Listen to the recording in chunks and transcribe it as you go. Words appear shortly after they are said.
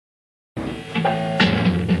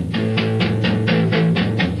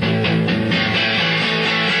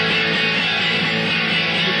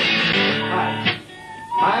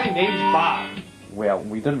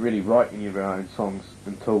we didn't really write any of our own songs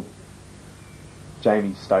until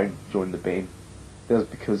Jamie Stone joined the band. That was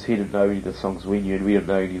because he didn't know any of the songs we knew, and we didn't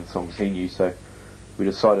know any of the songs he knew, so we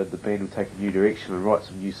decided the band would take a new direction and write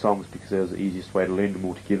some new songs because that was the easiest way to learn them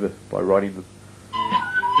all together, by writing them.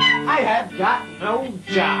 I have got no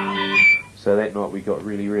job. So that night we got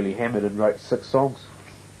really, really hammered and wrote 6 songs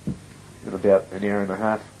in about an hour and a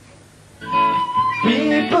half.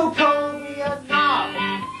 People call me a knob.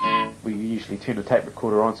 We usually turn the tape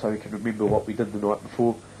recorder on so we can remember what we did the night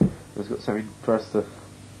before. It's got something for us to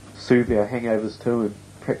soothe our hangovers to and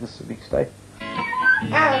practice the next day.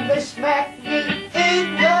 And they smack me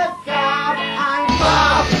in the gob. I'm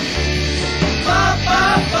Bob. Bob,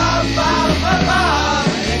 Bob, Bob, Bob, Bob, Bob.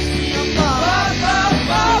 Bob, Bob, Bob,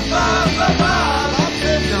 Bob, Bob, Bob.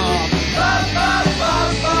 Bob, Bob,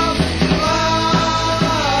 Bob, Bob, Bob.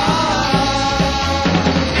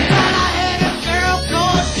 And I had a girl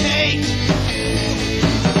called Kate.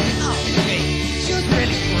 Oh, Kate. She was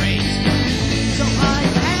really great. So I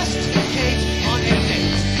asked Kate on a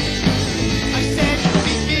date. I said,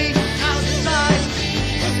 meet me outside.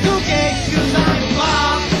 Who gave you my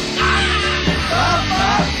Bob? Bob,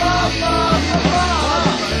 Bob, Bob, Bob, Bob, Bob.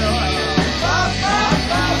 Bob, Bob,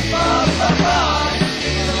 Bob, Bob, Bob, Bob.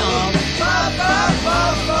 Bob, Bob,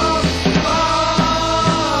 Bob, Bob, Bob.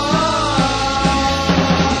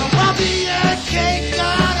 Bobby and Kate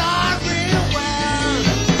got on real well.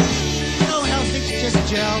 You know how things just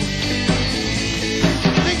gel.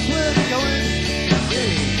 Things were going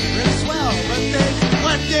really swell, but then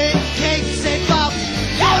one day Kate said, Bob, go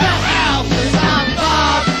to hell, 'cause I'm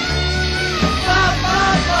Bob. Bob,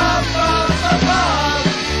 Bob, Bob, Bob, Bob, Bob.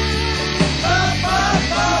 Bob, Bob,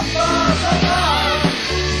 Bob, Bob, Bob, Bob.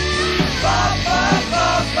 Bob, Bob,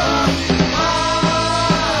 Bob, Bob, Bob.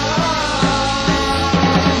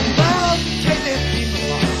 Well, Kate left me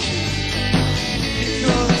alone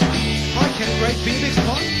because I can break Phoenix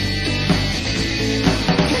Park.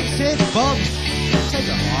 Kate said, Bob, take a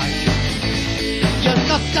hike. You're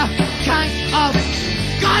not the kind of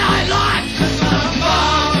guy I like, 'cause I'm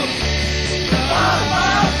Bob. Bob,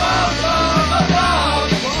 Bob, Bob, Bob, Bob, Bob.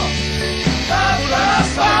 Bob, Bob, Bob,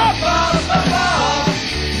 Bob, Bob, Bob.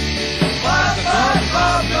 Bob, Bob,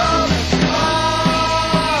 Bob, Bob, Bob.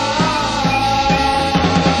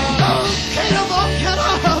 Oh, Kate, I'm all cut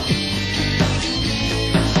up.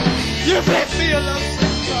 You've left me alone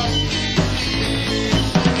since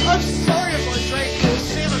I'm sorry if I drank your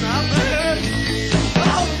salmon up there.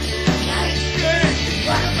 Oh, Kate,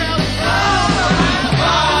 what about Bob? Bob,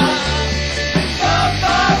 Bob, Bob,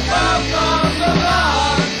 Bob, Bob, Bob,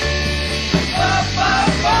 Bob. Bob, Bob,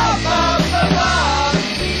 Bob, Bob, Bob, Bob.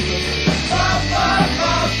 Bob, Bob,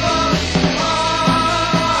 Bob, Bob, Bob.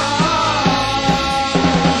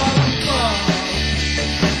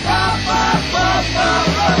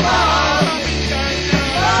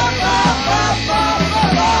 Bob, Bob, Bob, Bob,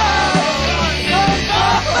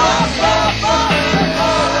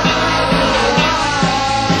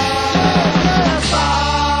 Bob,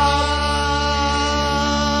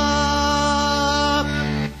 Bob.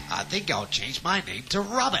 I think I'll change my name to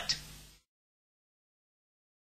Robert.